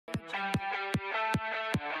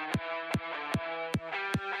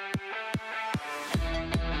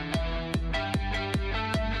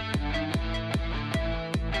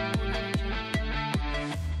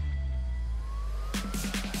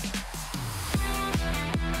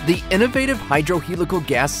The innovative Hydro-Helical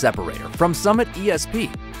gas separator from Summit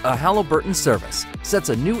ESP, a Halliburton service, sets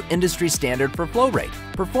a new industry standard for flow rate,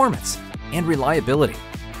 performance, and reliability.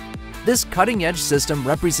 This cutting-edge system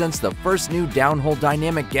represents the first new downhole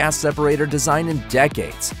dynamic gas separator design in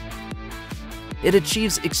decades. It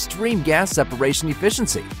achieves extreme gas separation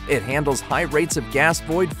efficiency, it handles high rates of gas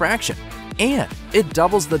void fraction, and it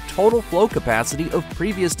doubles the total flow capacity of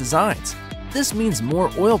previous designs. This means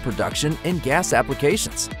more oil production and gas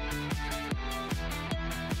applications.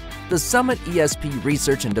 The Summit ESP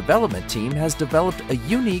research and development team has developed a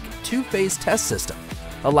unique two-phase test system,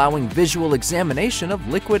 allowing visual examination of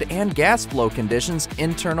liquid and gas flow conditions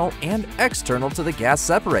internal and external to the gas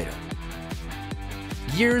separator.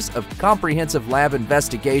 Years of comprehensive lab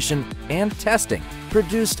investigation and testing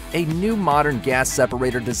produced a new modern gas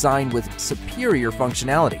separator design with superior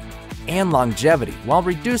functionality and longevity while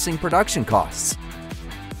reducing production costs.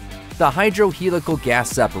 The Hydro-Helical gas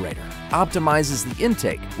separator optimizes the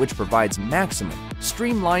intake, which provides maximum,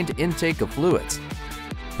 streamlined intake of fluids,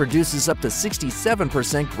 produces up to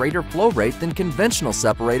 67% greater flow rate than conventional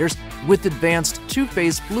separators with advanced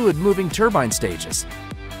two-phase fluid-moving turbine stages,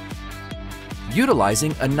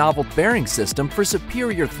 utilizing a novel bearing system for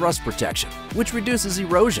superior thrust protection, which reduces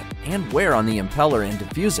erosion and wear on the impeller and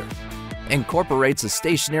diffuser, incorporates a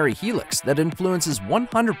stationary helix that influences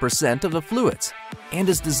 100% of the fluids, and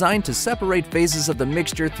is designed to separate phases of the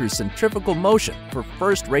mixture through centrifugal motion for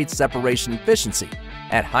first-rate separation efficiency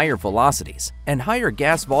at higher velocities and higher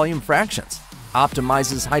gas volume fractions,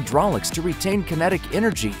 optimizes hydraulics to retain kinetic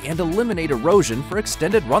energy and eliminate erosion for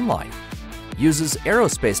extended run life, uses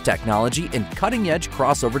aerospace technology and cutting-edge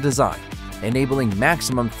crossover design, enabling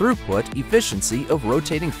maximum throughput efficiency of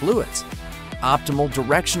rotating fluids, optimal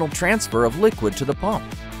directional transfer of liquid to the pump,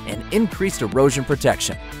 and increased erosion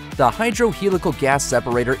protection. The Hydro-Helical gas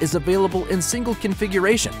separator is available in single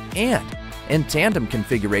configuration and in tandem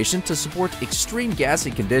configuration to support extreme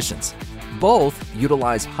gassy conditions. Both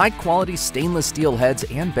utilize high-quality stainless steel heads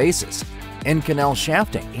and bases, Inconel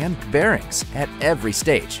shafting and bearings at every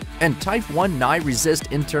stage, and Type 1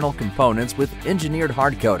 nye-resist internal components with engineered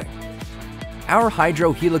hard coating. Our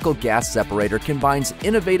Hydro-Helical gas separator combines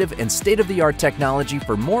innovative and state-of-the-art technology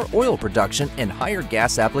for more oil production and higher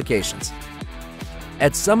gas applications.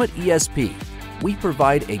 At Summit ESP, we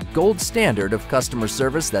provide a gold standard of customer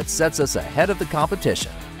service that sets us ahead of the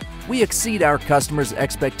competition. We exceed our customers'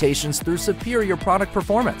 expectations through superior product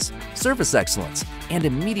performance, service excellence, and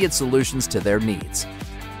immediate solutions to their needs.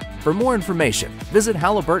 For more information, visit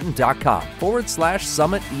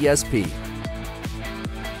halliburton.com/Summit ESP.